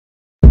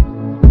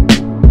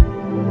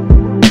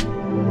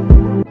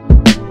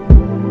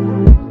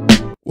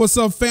What's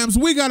up, fams?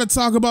 We got to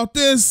talk about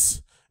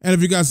this. And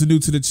if you guys are new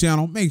to the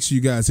channel, make sure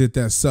you guys hit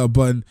that sub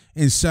button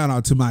and shout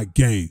out to my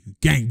gang.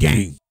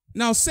 Gang.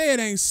 Now, say it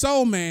ain't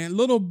so, man.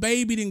 Little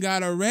baby done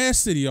got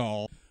arrested,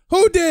 y'all.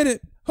 Who did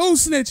it?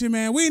 Who's snitching,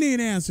 man? We need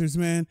answers,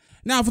 man.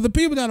 Now, for the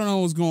people that don't know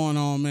what's going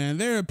on, man,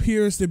 there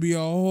appears to be a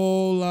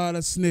whole lot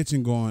of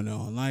snitching going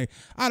on. Like,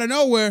 out of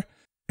nowhere,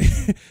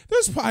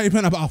 there's probably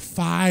been about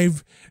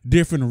 5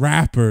 different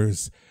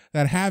rappers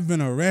that have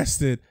been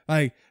arrested,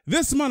 like,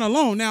 this month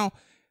alone. Now,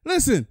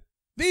 listen,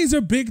 these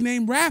are big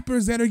name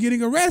rappers that are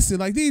getting arrested.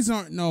 Like, these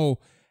aren't no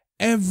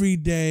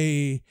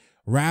everyday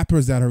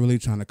rappers that are really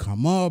trying to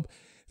come up.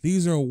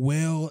 These are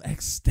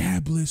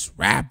well-established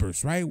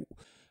rappers, right?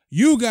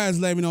 You guys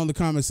let me know in the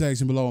comment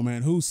section below,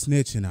 man, who's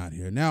snitching out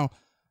here. Now,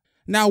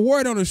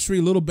 word on the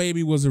street, Little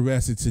Baby was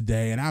arrested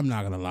today, and I'm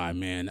not gonna lie,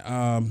 man.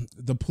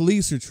 The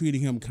police are treating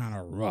him kind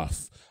of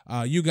rough.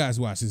 You guys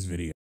watch this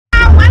video.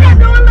 Why they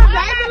doing Little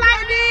Baby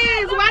like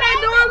this? Why they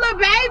doing Little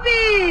Baby?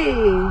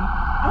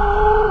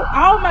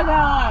 Oh my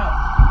God.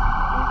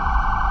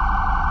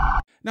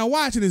 Now,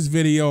 watching this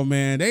video,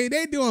 man,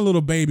 they doing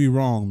Little Baby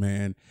wrong,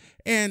 man.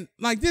 And,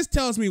 like, this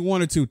tells me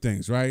one or two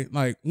things, right?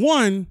 Like,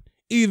 one,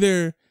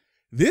 either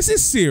this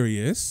is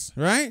serious,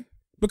 right?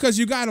 Because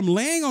you got him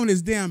laying on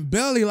his damn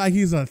belly like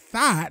he's a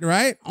thought,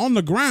 right? On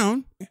the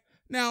ground.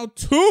 Now,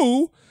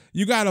 2,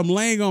 you got him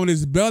laying on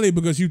his belly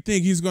because you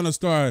think he's gonna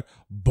start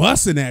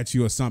busting at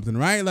you or something,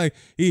 right? Like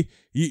you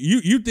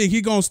think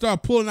he gonna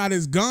start pulling out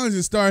his guns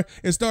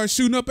and start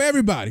shooting up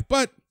everybody.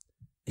 But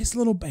it's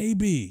Little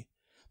Baby.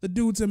 The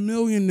dude's a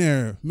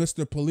millionaire,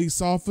 Mr. Police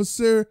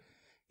Officer.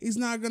 He's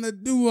not gonna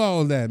do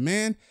all that,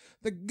 man.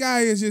 The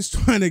guy is just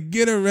trying to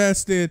get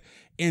arrested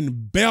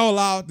and bail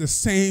out the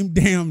same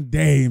damn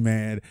day,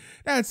 man.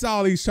 That's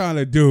all he's trying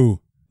to do.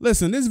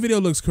 Listen, this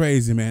video looks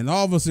crazy, man. The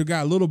officer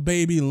got Little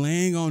Baby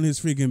laying on his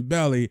freaking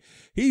belly.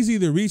 He's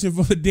either reaching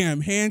for the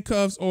damn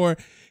handcuffs or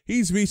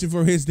he's reaching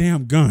for his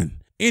damn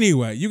gun.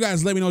 Anyway, you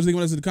guys let me know what you think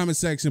about this in the comment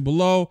section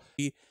below.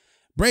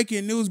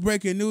 Breaking news.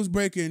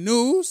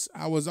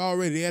 I was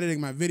already editing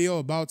my video,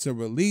 about to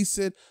release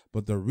it,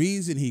 but the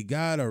reason he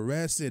got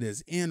arrested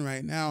is in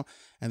right now,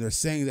 and they're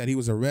saying that he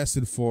was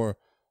arrested for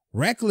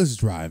reckless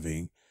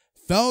driving,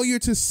 failure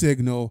to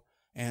signal,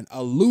 and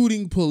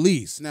eluding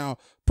police. Now,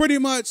 pretty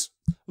much,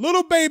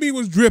 Little Baby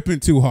was dripping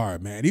too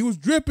hard, man. He was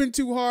dripping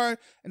too hard,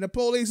 and the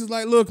police is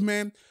like, look,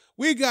 man,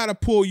 we got to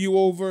pull you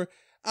over.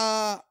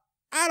 I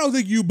don't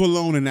think you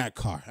belong in that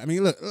car. I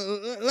mean, look,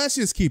 let's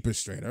just keep it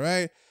straight, all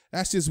right?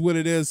 That's just what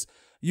it is.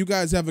 You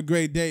guys have a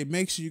great day.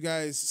 Make sure you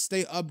guys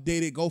stay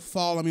updated. Go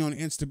follow me on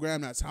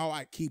Instagram. That's how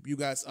I keep you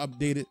guys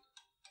updated.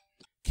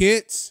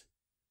 Kids,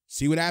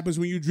 see what happens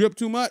when you drip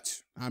too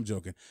much? I'm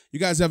joking. You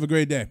guys have a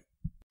great day.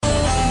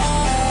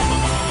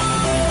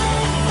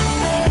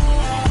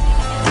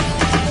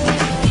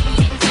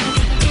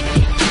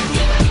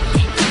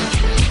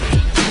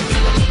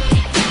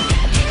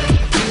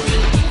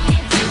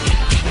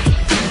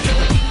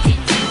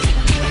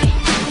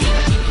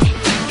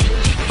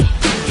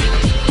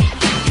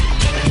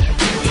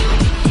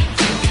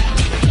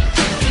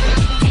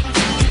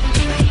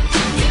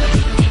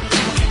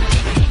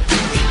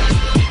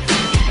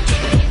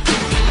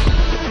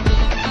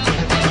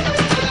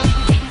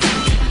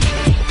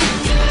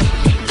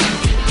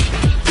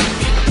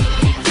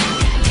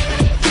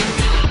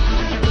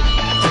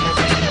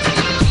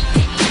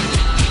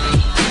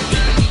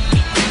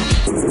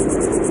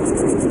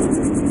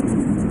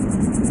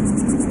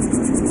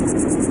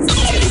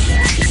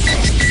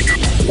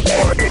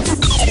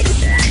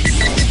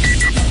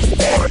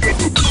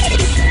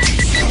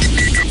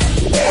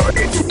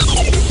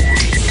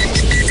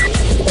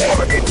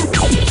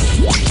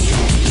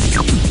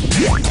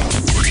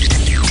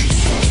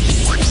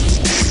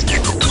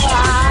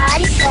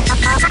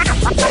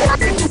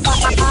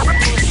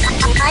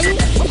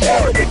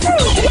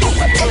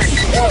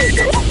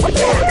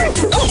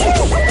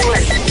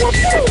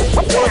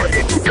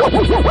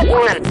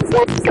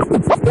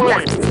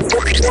 One.